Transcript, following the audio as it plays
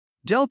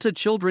Delta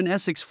Children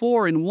Essex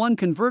 4-in-1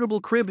 Convertible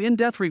Crib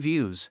in-depth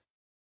reviews.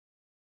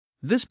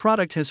 This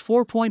product has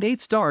 4.8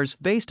 stars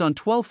based on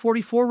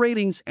 1244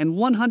 ratings and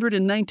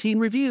 119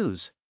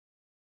 reviews.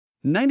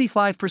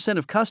 95%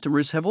 of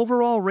customers have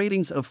overall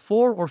ratings of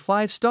 4 or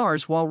 5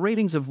 stars, while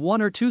ratings of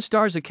 1 or 2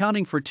 stars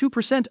accounting for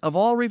 2% of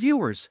all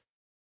reviewers.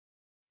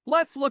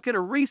 Let's look at a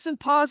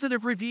recent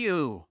positive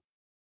review.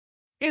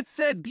 It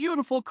said,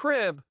 "Beautiful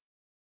crib.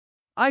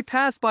 I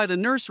pass by the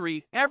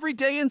nursery every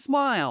day and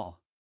smile.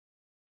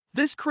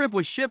 This crib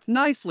was shipped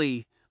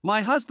nicely.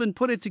 My husband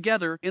put it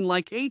together in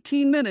like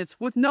 18 minutes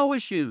with no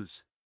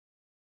issues.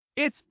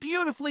 It's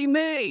beautifully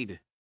made.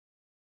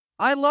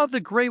 I love the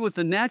gray with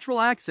the natural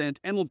accent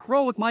and will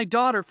grow with my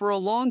daughter for a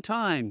long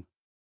time.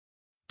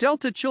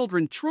 Delta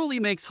Children truly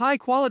makes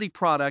high-quality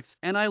products,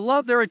 and I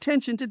love their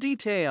attention to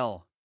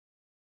detail.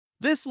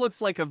 This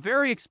looks like a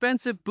very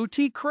expensive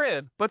boutique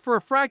crib, but for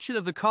a fraction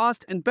of the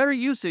cost and better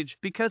usage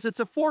because it's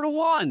a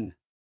 4-to-1.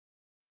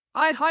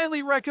 I'd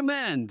highly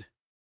recommend."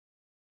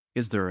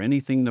 Is there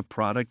anything the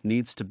product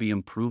needs to be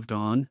improved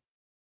on?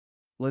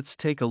 Let's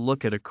take a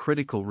look at a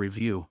critical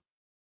review.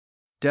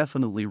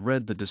 Definitely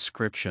read the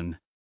description.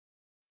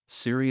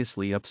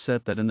 Seriously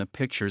upset that in the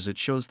pictures it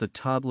shows the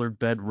toddler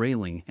bed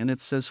railing and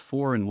it says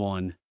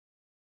 4-in-1.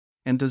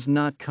 And does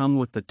not come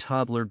with the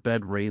toddler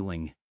bed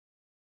railing.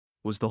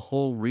 Was the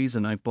whole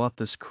reason I bought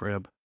this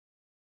crib.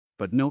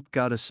 But nope,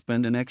 gotta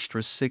spend an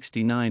extra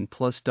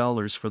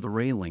 $69+ for the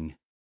railing.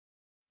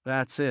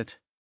 That's it.